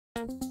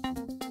Many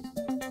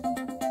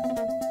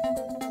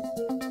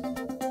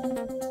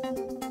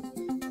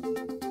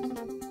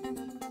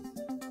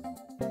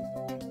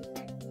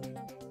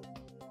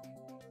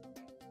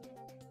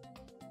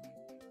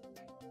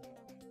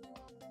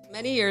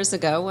years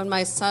ago, when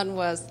my son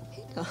was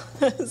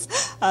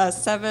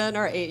 7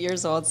 or 8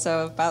 years old,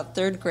 so about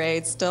third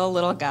grade, still a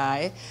little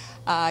guy,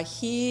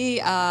 he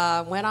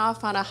went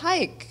off on a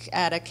hike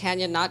at a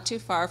canyon not too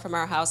far from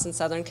our house in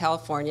Southern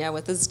California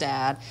with his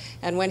dad.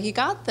 And when he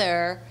got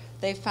there,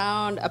 they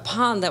found a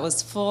pond that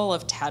was full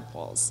of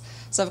tadpoles.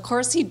 So of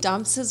course he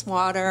dumps his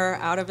water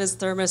out of his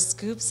thermos,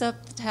 scoops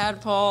up the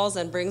tadpoles,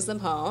 and brings them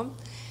home.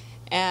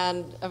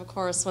 And of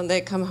course, when they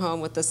come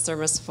home with this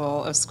thermos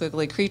full of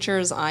squiggly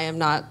creatures, I am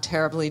not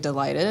terribly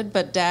delighted.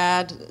 But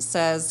Dad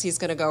says he's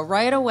going to go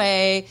right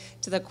away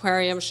to the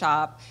aquarium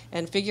shop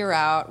and figure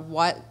out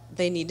what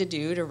they need to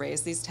do to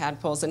raise these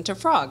tadpoles into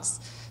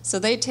frogs. So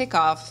they take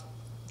off.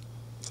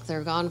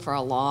 They're gone for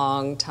a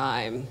long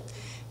time.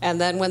 And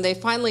then when they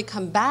finally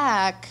come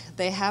back,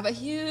 they have a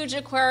huge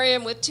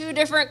aquarium with 2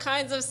 different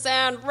kinds of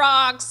sand,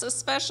 rocks, a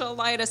special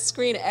light, a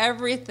screen,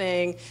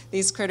 everything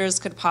these critters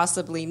could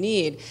possibly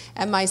need.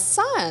 And my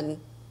son,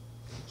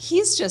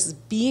 he's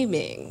just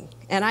beaming.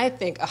 And I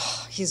think,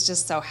 oh, he's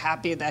just so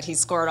happy that he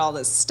scored all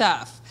this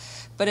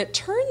stuff. But it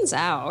turns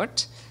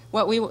out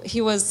what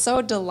he was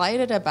so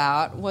delighted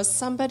about was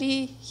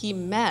somebody he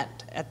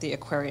met at the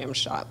aquarium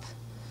shop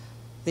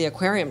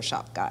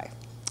guy.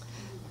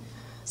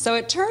 So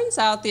it turns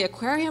out the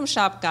aquarium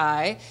shop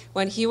guy,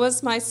 when he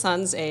was my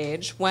son's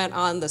age, went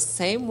on the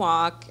same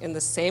walk in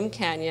the same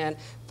canyon,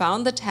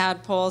 found the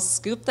tadpoles,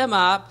 scooped them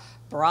up,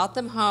 brought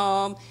them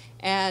home,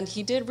 and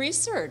he did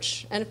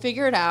research and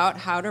figured out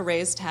how to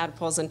raise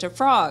tadpoles into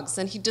frogs.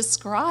 And he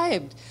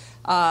described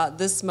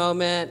this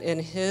moment in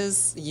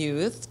his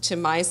youth to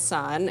my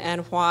son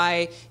and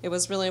why it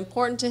was really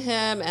important to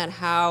him and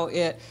how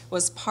it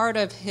was part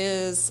of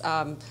his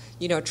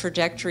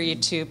trajectory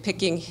to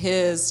picking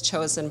his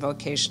chosen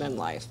vocation in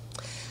life.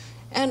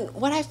 And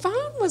what I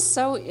found was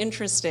so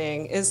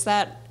interesting is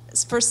that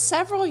for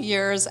several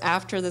years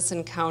after this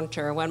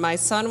encounter, when my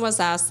son was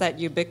asked that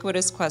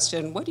ubiquitous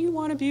question, what do you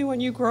want to be when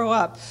you grow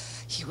up?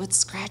 He would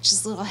scratch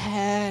his little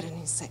head and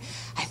he'd say,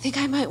 I think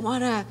I might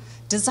want to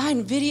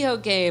design video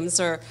games,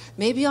 or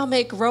maybe I'll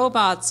make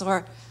robots,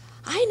 or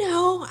I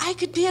know, I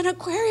could be an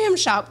aquarium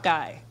shop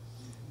guy.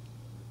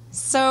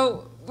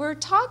 So we're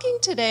talking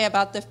today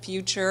about the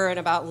future and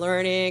about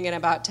learning and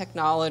about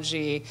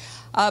technology,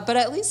 but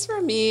at least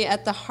for me,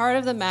 at the heart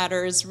of the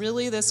matter is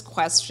really this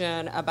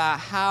question about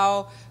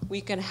how we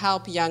can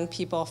help young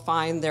people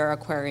find their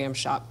aquarium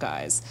shop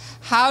guys.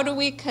 How do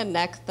we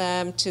connect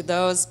them to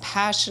those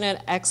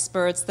passionate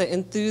experts, the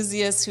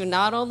enthusiasts who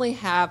not only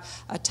have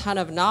a ton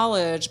of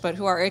knowledge, but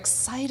who are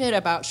excited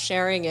about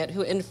sharing it,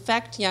 who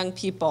infect young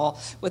people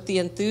with the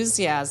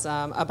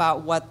enthusiasm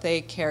about what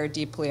they care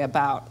deeply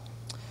about?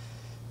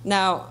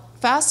 Now,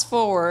 fast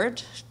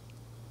forward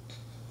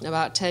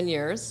about 10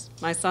 years.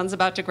 My son's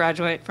about to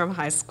graduate from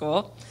high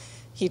school.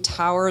 He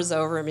towers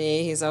over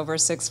me. He's over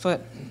 6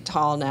 foot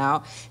tall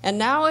now. And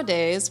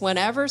nowadays,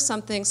 whenever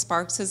something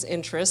sparks his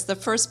interest, the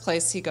first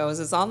place he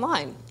goes is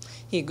online.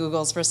 He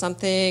Googles for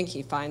something,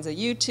 he finds a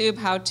YouTube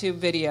how-to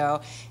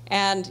video,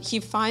 and he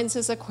finds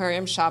his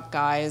aquarium shop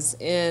guys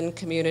in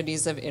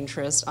communities of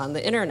interest on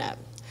the internet.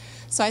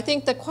 So I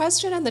think the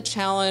question and the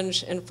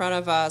challenge in front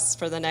of us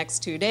for the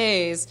next 2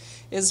 days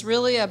is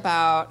really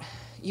about,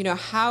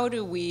 how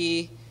do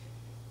we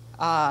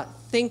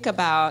think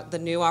about the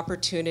new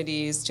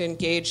opportunities to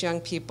engage young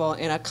people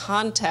in a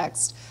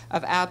context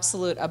of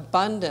absolute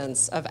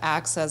abundance of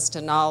access to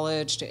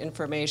knowledge, to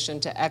information,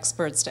 to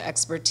experts, to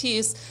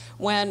expertise,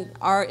 when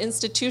our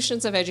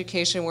institutions of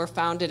education were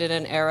founded in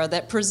an era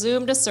that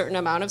presumed a certain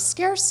amount of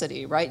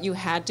scarcity, right? You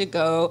had to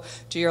go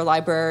to your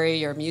library,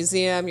 your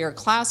museum, your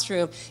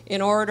classroom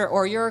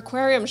or your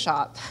aquarium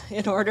shop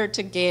in order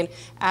to gain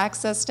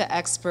access to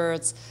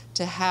experts,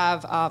 to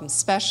have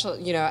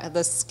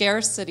the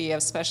scarcity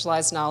of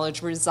specialized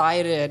knowledge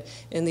resided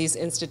in these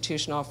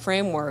institutional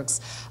frameworks,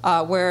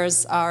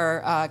 whereas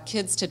our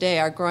kids today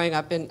are growing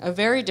up in a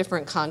very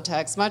different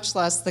context, much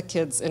less the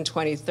kids in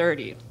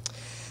 2030.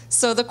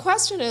 So the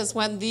question is,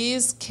 when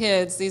these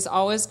kids, these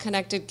always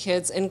connected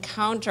kids,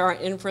 encounter our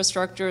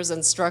infrastructures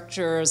and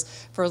structures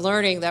for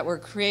learning that were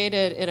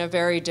created in a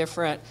very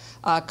different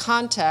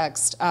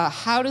context,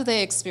 how do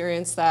they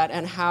experience that,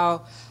 and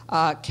how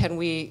can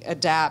we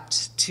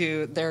adapt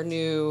to their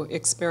new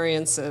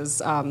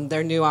experiences,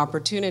 their new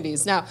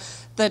opportunities? Now,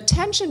 the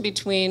tension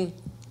between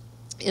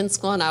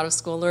in-school and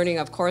out-of-school learning,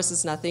 of course,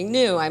 is nothing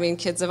new. I mean,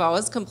 kids have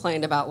always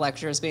complained about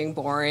lectures being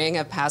boring,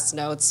 have passed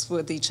notes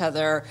with each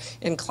other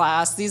in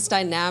class. These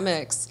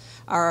dynamics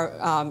are,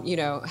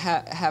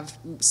 have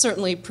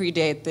certainly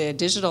predate the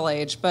digital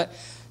age, but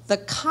the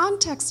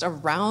context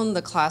around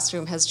the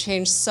classroom has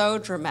changed so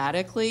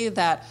dramatically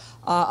that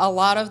a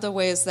lot of the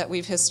ways that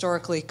we've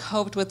historically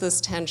coped with this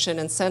tension,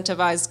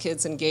 incentivized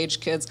kids,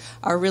 engaged kids,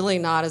 are really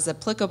not as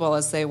applicable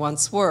as they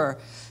once were.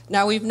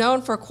 Now, we've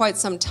known for quite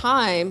some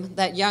time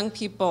that young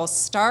people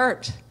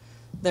start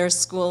their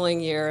schooling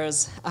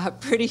years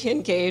pretty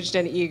engaged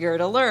and eager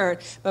to learn.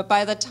 But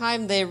by the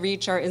time they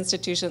reach our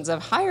institutions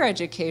of higher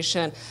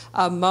education,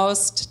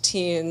 most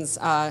teens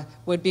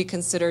would be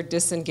considered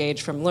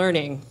disengaged from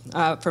learning,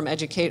 from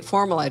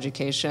formal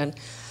education.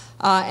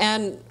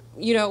 And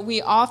you know,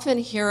 we often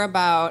hear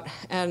about,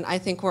 and I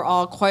think we're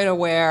all quite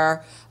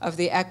aware of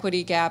the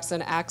equity gaps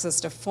in access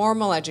to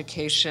formal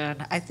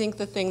education. I think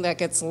the thing that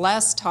gets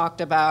less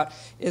talked about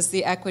is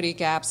the equity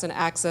gaps in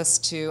access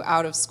to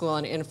out-of-school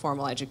and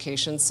informal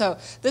education. So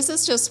this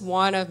is just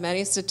one of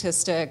many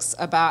statistics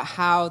about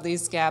how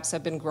these gaps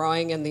have been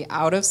growing in the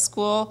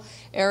out-of-school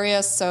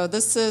area. So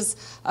this is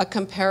a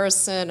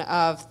comparison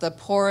of the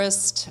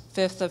poorest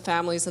fifth of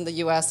families in the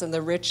US and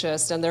the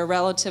richest, and their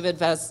relative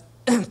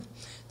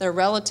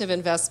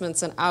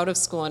investments in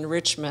out-of-school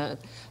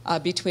enrichment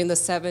between the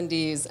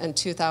 70s and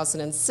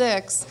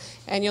 2006.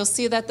 And you'll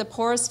see that the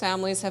poorest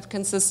families have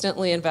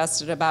consistently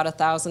invested about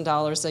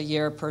 $1,000 a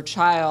year per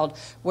child,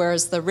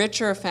 whereas the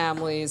richer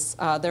families,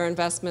 their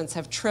investments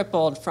have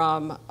tripled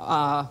from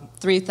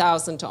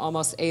 $3,000 to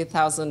almost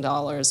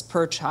 $8,000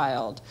 per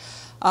child.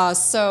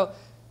 So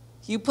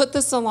you put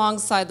this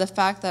alongside the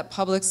fact that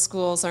public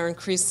schools are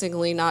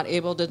increasingly not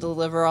able to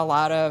deliver a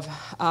lot of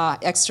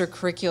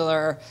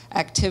extracurricular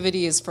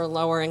activities for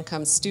lower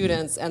income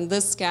students, and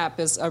this gap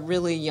is a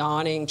really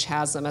yawning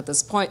chasm at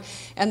this point.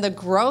 And the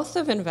growth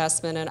of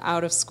investment in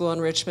out-of-school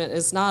enrichment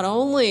is not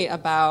only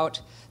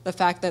about the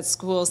fact that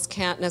schools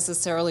can't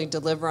necessarily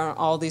deliver on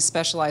all these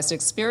specialized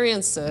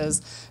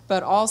experiences,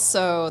 but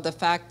also the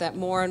fact that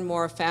more and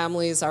more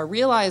families are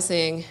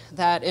realizing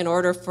that in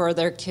order for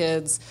their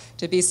kids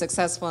to be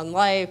successful in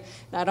life,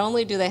 not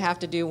only do they have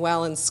to do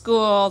well in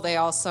school, they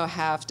also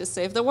have to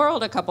save the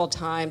world a couple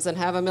times and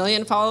have 1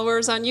 million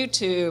followers on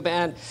YouTube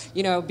and,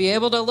 you know, be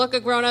able to look a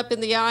grown-up in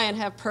the eye and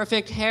have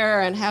perfect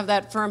hair and have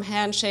that firm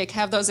handshake,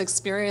 have those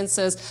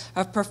experiences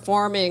of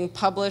performing,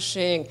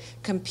 publishing,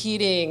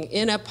 competing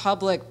in a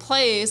public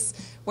place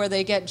where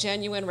they get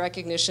genuine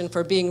recognition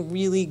for being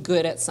really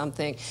good at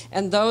something.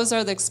 And those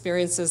are the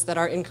experiences that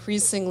are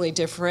increasingly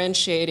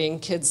differentiating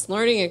kids'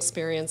 learning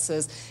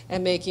experiences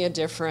and making a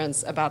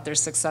difference about their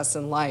success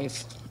in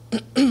life.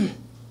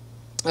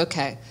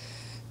 Okay,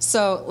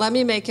 so let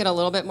me make it a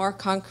little bit more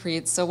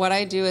concrete. So what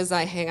I do is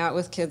I hang out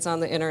with kids on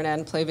the internet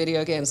and play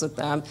video games with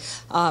them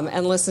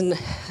and listen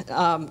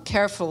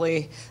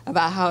carefully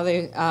about how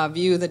they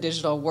view the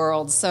digital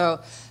world.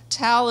 So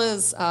Tal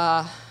is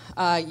a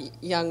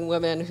young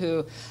woman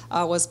who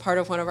was part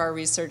of one of our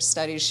research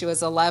studies. She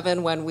was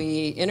 11 when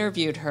we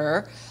interviewed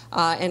her,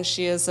 and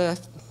she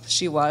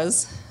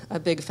was a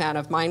big fan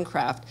of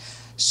Minecraft.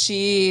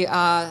 She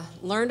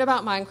learned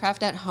about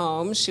Minecraft at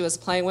home. She was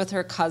playing with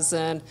her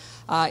cousin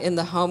in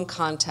the home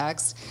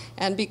context.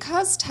 And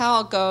because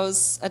Tal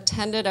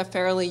attended a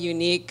fairly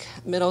unique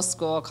middle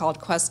school called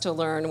Quest to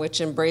Learn,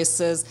 which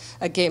embraces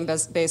a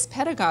game-based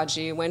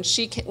pedagogy, when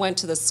she went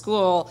to the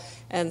school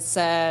and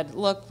said,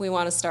 look, we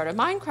want to start a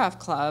Minecraft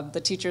club, the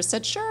teacher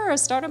said, sure,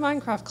 start a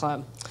Minecraft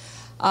club.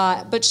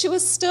 But she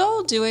was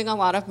still doing a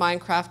lot of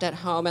Minecraft at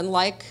home, and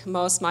like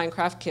most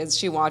Minecraft kids,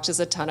 she watches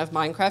a ton of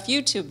Minecraft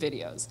YouTube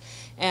videos.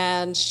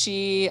 And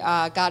she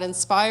got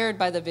inspired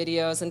by the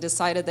videos and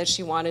decided that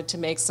she wanted to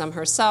make some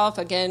herself.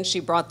 Again, she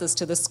brought this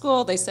to the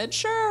school. They said,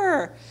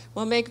 sure,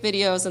 we'll make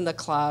videos in the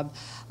club.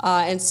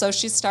 And so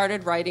she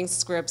started writing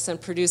scripts and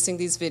producing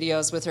these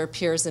videos with her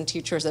peers and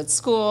teachers at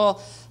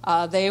school.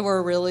 They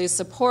were really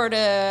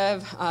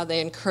supportive.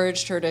 They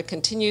encouraged her to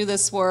continue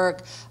this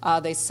work.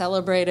 They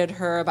celebrated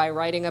her by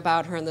writing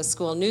about her in the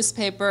school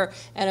newspaper.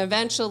 And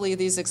eventually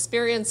these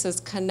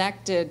experiences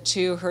connected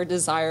to her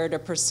desire to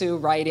pursue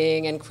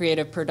writing and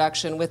creative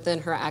production within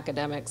her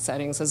academic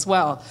settings as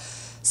well.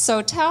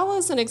 So Tal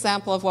is an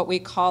example of what we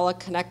call a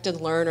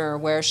connected learner,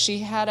 where she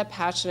had a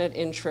passionate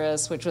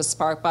interest which was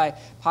sparked by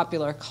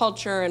popular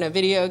culture and a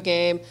video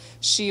game.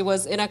 She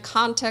was in a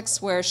context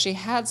where she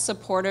had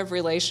supportive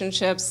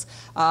relationships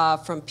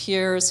from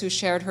peers who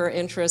shared her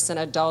interests and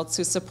adults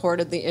who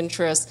supported the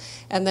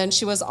interests. And then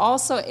she was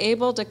also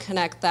able to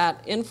connect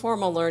that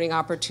informal learning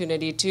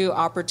opportunity to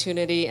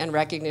opportunity and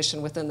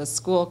recognition within the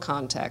school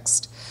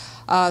context.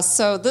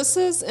 So this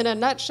is, in a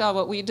nutshell,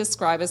 what we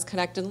describe as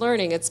connected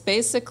learning. It's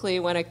basically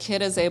when a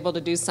kid is able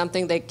to do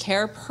something they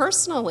care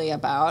personally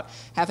about,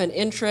 have an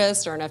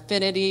interest or an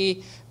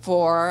affinity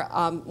for,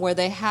 where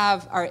they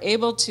are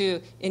able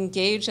to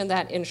engage in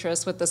that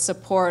interest with the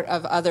support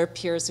of other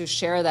peers who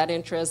share that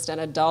interest and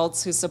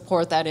adults who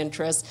support that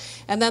interest.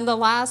 And then the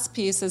last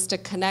piece is to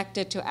connect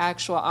it to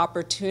actual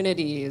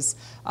opportunities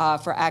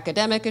for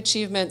academic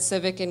achievement,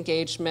 civic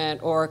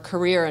engagement, or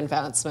career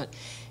advancement.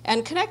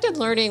 And connected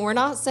learning, we're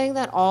not saying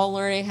that all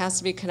learning has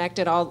to be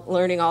connected, all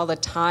learning all the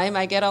time.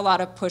 I get a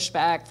lot of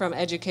pushback from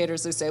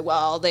educators who say,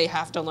 well, they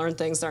have to learn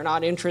things they're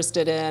not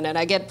interested in. And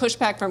I get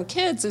pushback from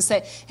kids who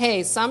say,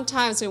 hey,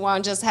 sometimes we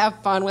want to just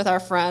have fun with our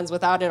friends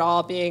without it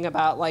all being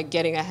about like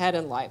getting ahead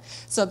in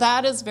life. So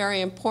that is very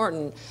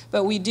important.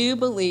 But we do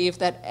believe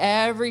that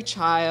every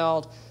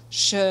child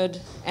should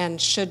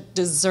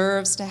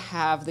deserves to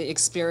have the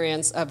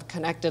experience of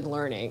connected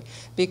learning,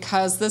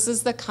 because this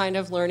is the kind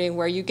of learning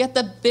where you get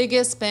the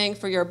biggest bang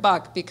for your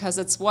buck, because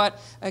it's what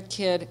a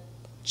kid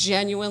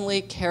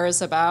genuinely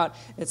cares about.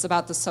 It's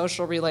about the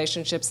social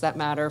relationships that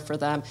matter for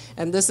them.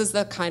 And this is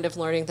the kind of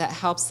learning that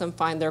helps them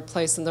find their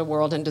place in the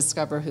world and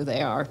discover who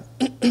they are.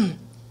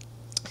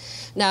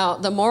 Now,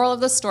 the moral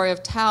of the story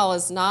of TAL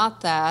is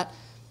not that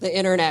the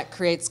internet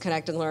creates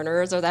connected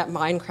learners, or that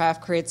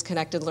Minecraft creates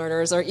connected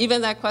learners, or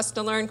even that Quest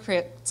to Learn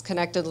creates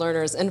connected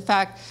learners. In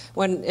fact,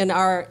 when in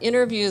our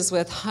interviews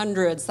with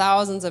hundreds,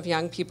 thousands of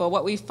young people,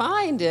 what we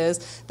find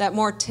is that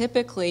more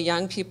typically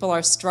young people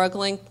are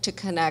struggling to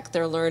connect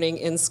their learning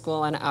in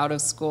school and out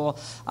of school,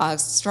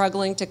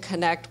 struggling to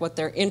connect what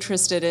they're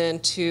interested in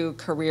to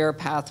career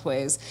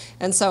pathways.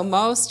 And so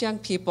most young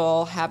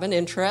people have an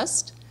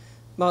interest,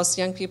 most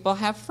young people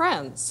have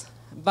friends,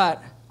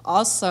 but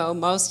also,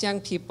 most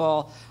young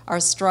people are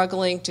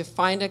struggling to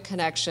find a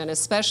connection,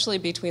 especially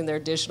between their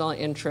digital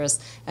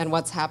interests and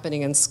what's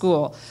happening in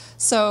school.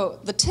 So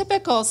the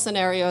typical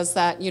scenario is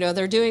that,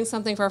 they're doing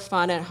something for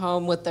fun at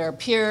home with their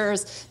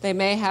peers. They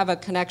may have a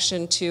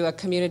connection to a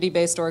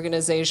community-based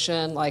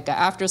organization like an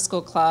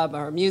after-school club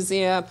or a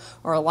museum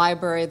or a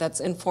library that's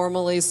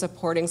informally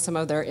supporting some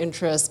of their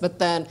interests.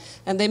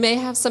 And they may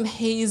have some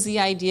hazy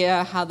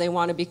idea how they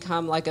want to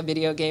become like a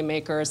video game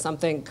maker or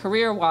something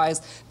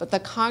career-wise, but the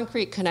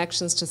concrete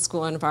connections to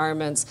school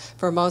environments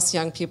for most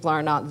young people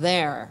are not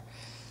there.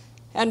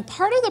 And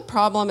part of the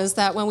problem is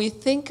that when we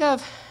think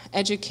of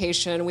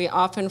education, we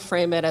often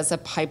frame it as a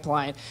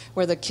pipeline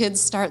where the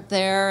kids start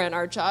there and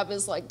our job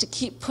is like to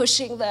keep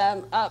pushing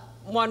them up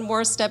one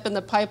more step in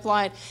the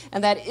pipeline,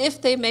 and that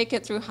if they make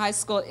it through high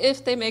school,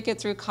 if they make it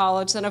through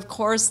college, then of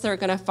course they're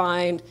going to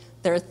find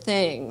their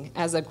thing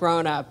as a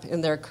grown-up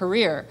in their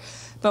career.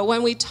 But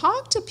when we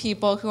talk to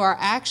people who are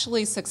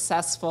actually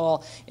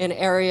successful in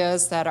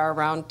areas that are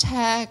around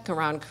tech,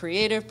 around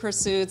creative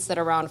pursuits, that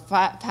are around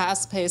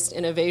fast-paced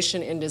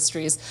innovation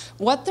industries,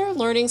 what their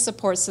learning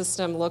support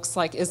system looks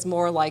like is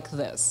more like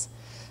this.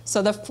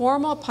 So the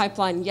formal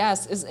pipeline,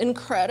 yes, is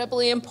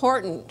incredibly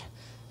important,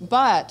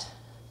 but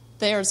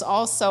there's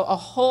also a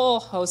whole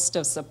host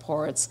of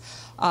supports,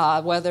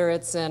 whether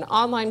it's in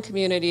online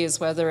communities,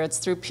 whether it's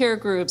through peer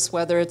groups,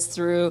 whether it's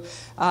through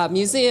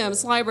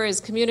museums,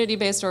 libraries,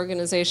 community-based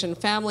organizations,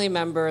 family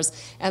members.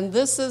 And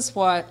this is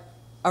what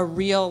a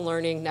real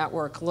learning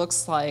network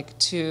looks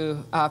like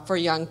for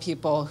young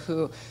people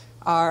who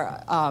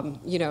are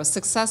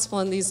successful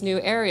in these new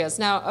areas.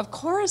 Now, of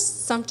course,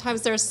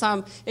 sometimes there's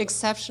some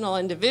exceptional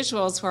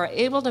individuals who are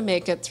able to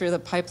make it through the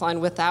pipeline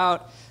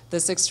without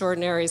this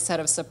extraordinary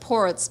set of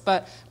supports,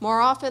 but more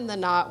often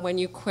than not, when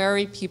you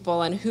query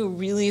people and who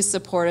really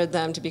supported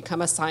them to become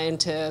a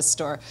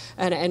scientist or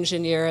an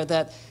engineer,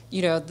 that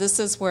this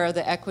is where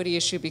the equity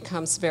issue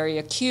becomes very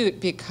acute,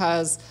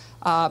 because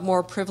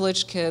more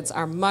privileged kids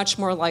are much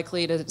more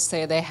likely to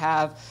say they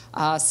have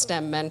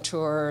STEM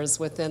mentors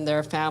within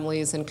their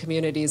families and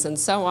communities and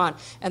so on.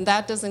 And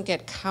that doesn't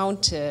get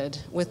counted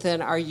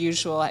within our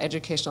usual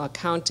educational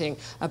accounting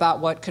about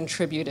what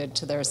contributed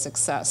to their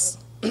success.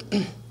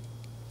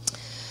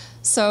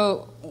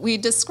 So we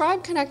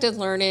describe connected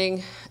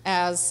learning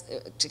as,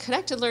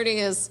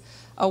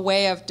 a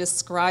way of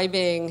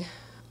describing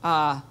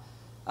a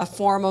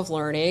form of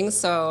learning.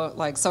 So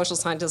like social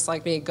scientists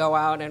like me go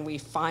out and we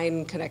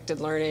find connected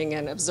learning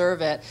and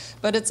observe it.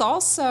 But it's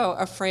also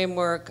a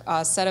framework,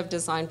 a set of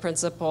design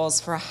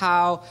principles for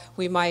how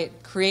we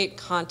might create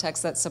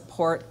contexts that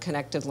support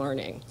connected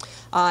learning.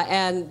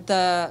 And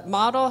the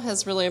model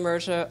has really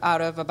emerged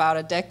out of about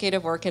a decade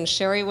of work, and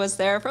Sherry was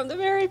there from the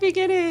very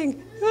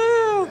beginning.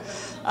 Woo!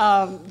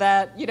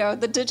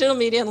 The Digital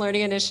Media and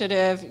Learning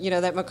Initiative,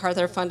 that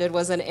MacArthur funded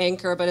was an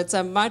anchor, but it's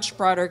a much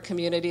broader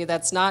community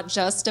that's not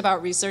just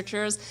about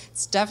researchers.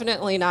 It's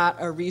definitely not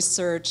a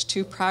research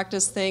to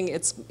practice thing.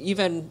 It's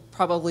even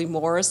probably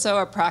more so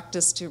a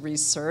practice to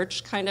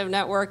research kind of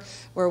network,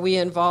 where we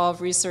involve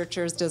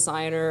researchers,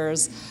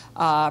 designers,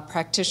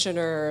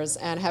 practitioners,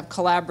 and have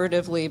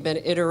collaboratively been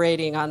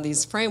iterating on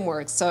these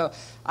frameworks. So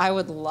I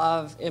would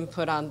love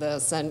input on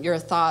this and your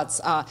thoughts.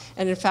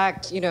 And in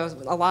fact,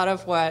 a lot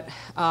of what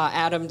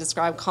Adam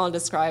described, Colin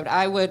described,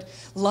 I would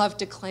love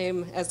to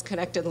claim as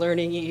connected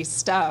learning-y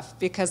stuff,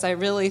 because I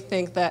really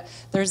think that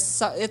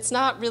it's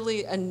not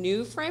really a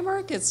new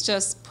framework. It's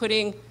just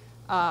putting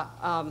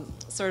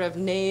sort of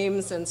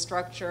names and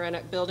structure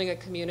and building a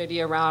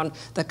community around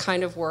the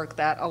kind of work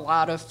that a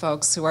lot of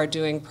folks who are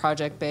doing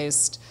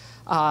project-based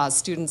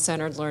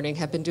student-centered learning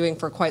have been doing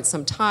for quite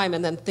some time,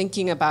 and then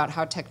thinking about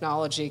how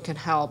technology can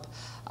help,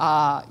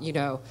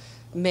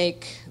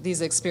 make these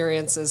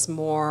experiences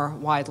more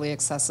widely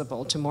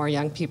accessible to more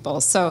young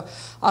people. So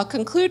I'll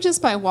conclude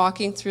just by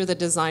walking through the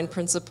design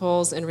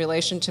principles in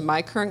relation to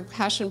my current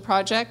passion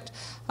project,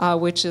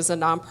 which is a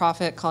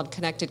nonprofit called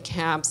Connected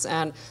Camps.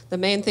 And the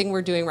main thing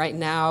we're doing right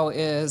now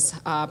is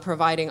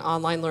providing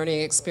online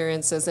learning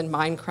experiences in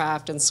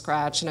Minecraft and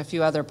Scratch and a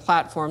few other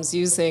platforms,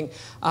 using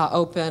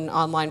open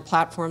online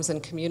platforms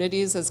and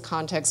communities as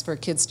context for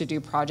kids to do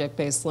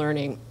project-based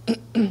learning.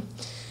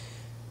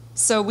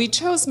 So we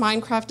chose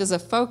Minecraft as a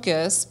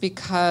focus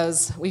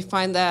because we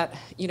find that,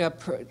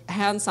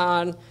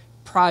 hands-on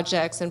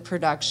projects and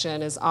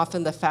production is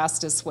often the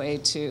fastest way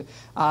to,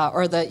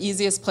 or the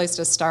easiest place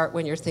to start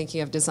when you're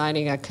thinking of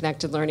designing a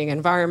connected learning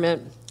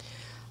environment.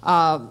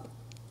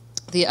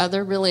 The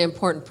other really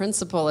important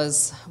principle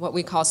is what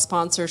we call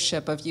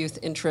sponsorship of youth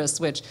interests,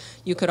 which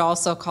you could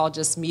also call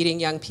just meeting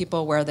young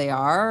people where they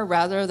are,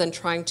 rather than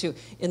trying to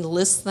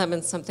enlist them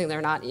in something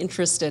they're not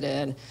interested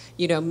in.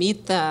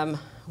 Meet them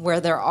where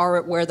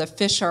the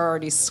fish are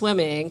already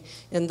swimming.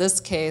 In this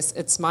case,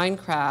 it's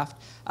Minecraft.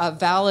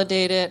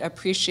 Validate it,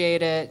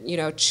 appreciate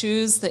it,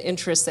 choose the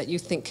interests that you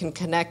think can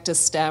connect to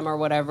STEM or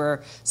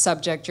whatever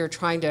subject you're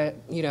trying to,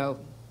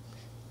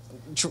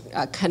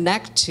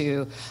 connect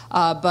to,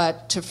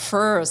 but to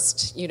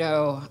first,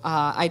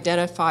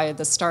 identify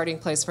the starting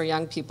place for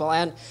young people.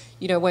 And,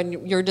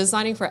 when you're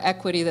designing for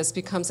equity, this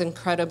becomes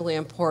incredibly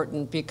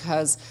important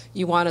because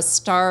you want to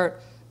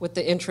start with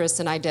the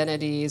interests and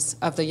identities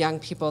of the young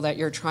people that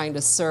you're trying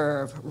to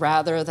serve,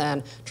 rather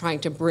than trying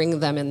to bring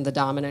them in the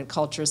dominant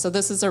culture. So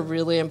this is a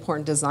really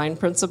important design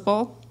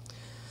principle.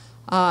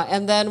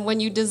 And then when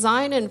you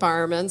design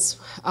environments,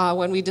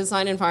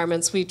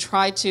 we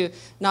try to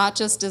not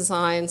just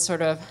design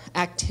sort of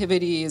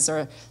activities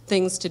or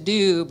things to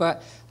do,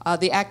 but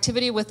the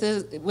activity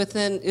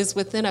is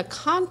within a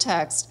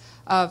context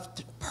of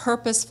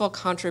purposeful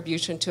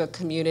contribution to a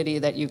community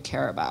that you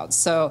care about.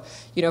 So,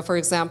 for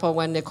example,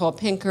 when Nicole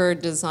Pinker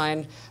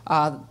designed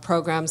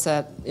programs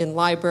in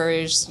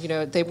libraries,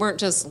 they weren't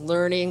just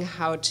learning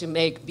how to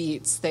make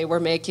beats, they were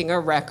making a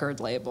record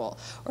label,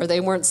 or they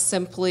weren't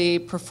simply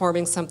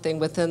performing something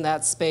within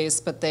that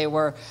space, but they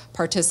were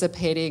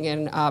participating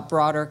in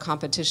broader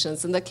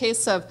competitions. In the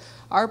case of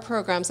our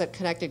programs at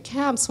Connected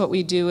Camps, what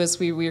we do is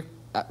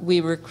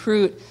we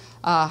recruit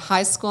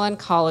high school and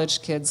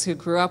college kids who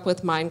grew up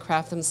with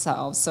Minecraft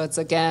themselves. So it's,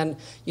 again,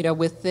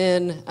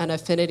 within an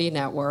affinity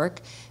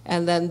network.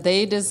 And then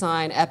they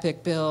design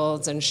epic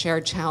builds and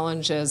share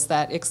challenges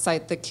that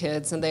excite the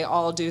kids, and they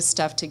all do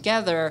stuff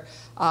together.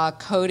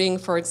 Coding,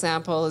 for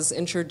example, is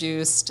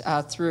introduced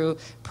through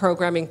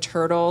programming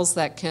turtles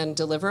that can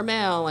deliver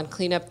mail and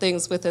clean up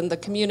things within the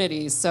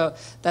community, so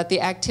that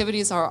the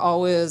activities are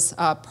always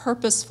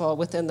purposeful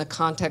within the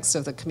context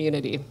of the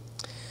community.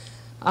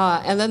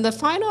 And then the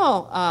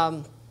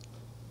final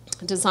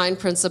design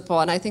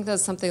principle, and I think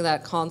that's something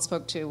that Colin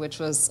spoke to, which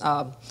was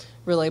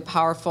really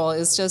powerful,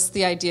 is just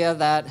the idea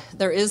that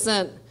there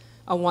isn't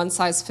a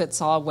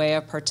one-size-fits-all way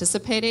of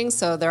participating.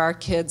 So there are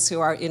kids who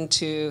are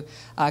into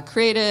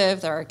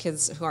creative, there are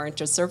kids who are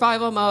into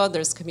survival mode,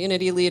 there's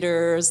community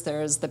leaders,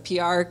 there's the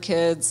PR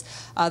kids,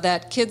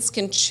 that kids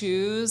can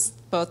choose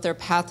both their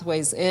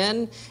pathways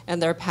in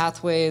and their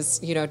pathways,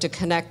 to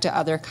connect to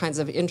other kinds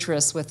of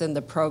interests within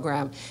the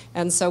program.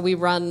 And so we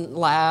run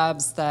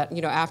labs that,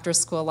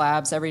 after-school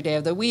labs every day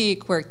of the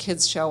week, where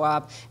kids show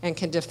up and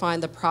can define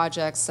the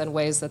projects and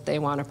ways that they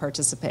want to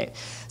participate.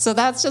 So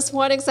that's just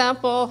one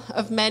example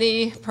of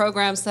many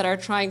programs that are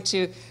trying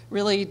to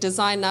really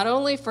design not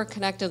only for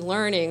connected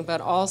learning,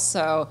 but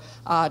also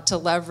to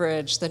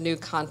leverage the new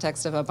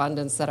context of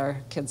abundance that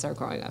our kids are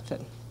growing up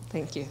in.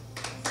 Thank you.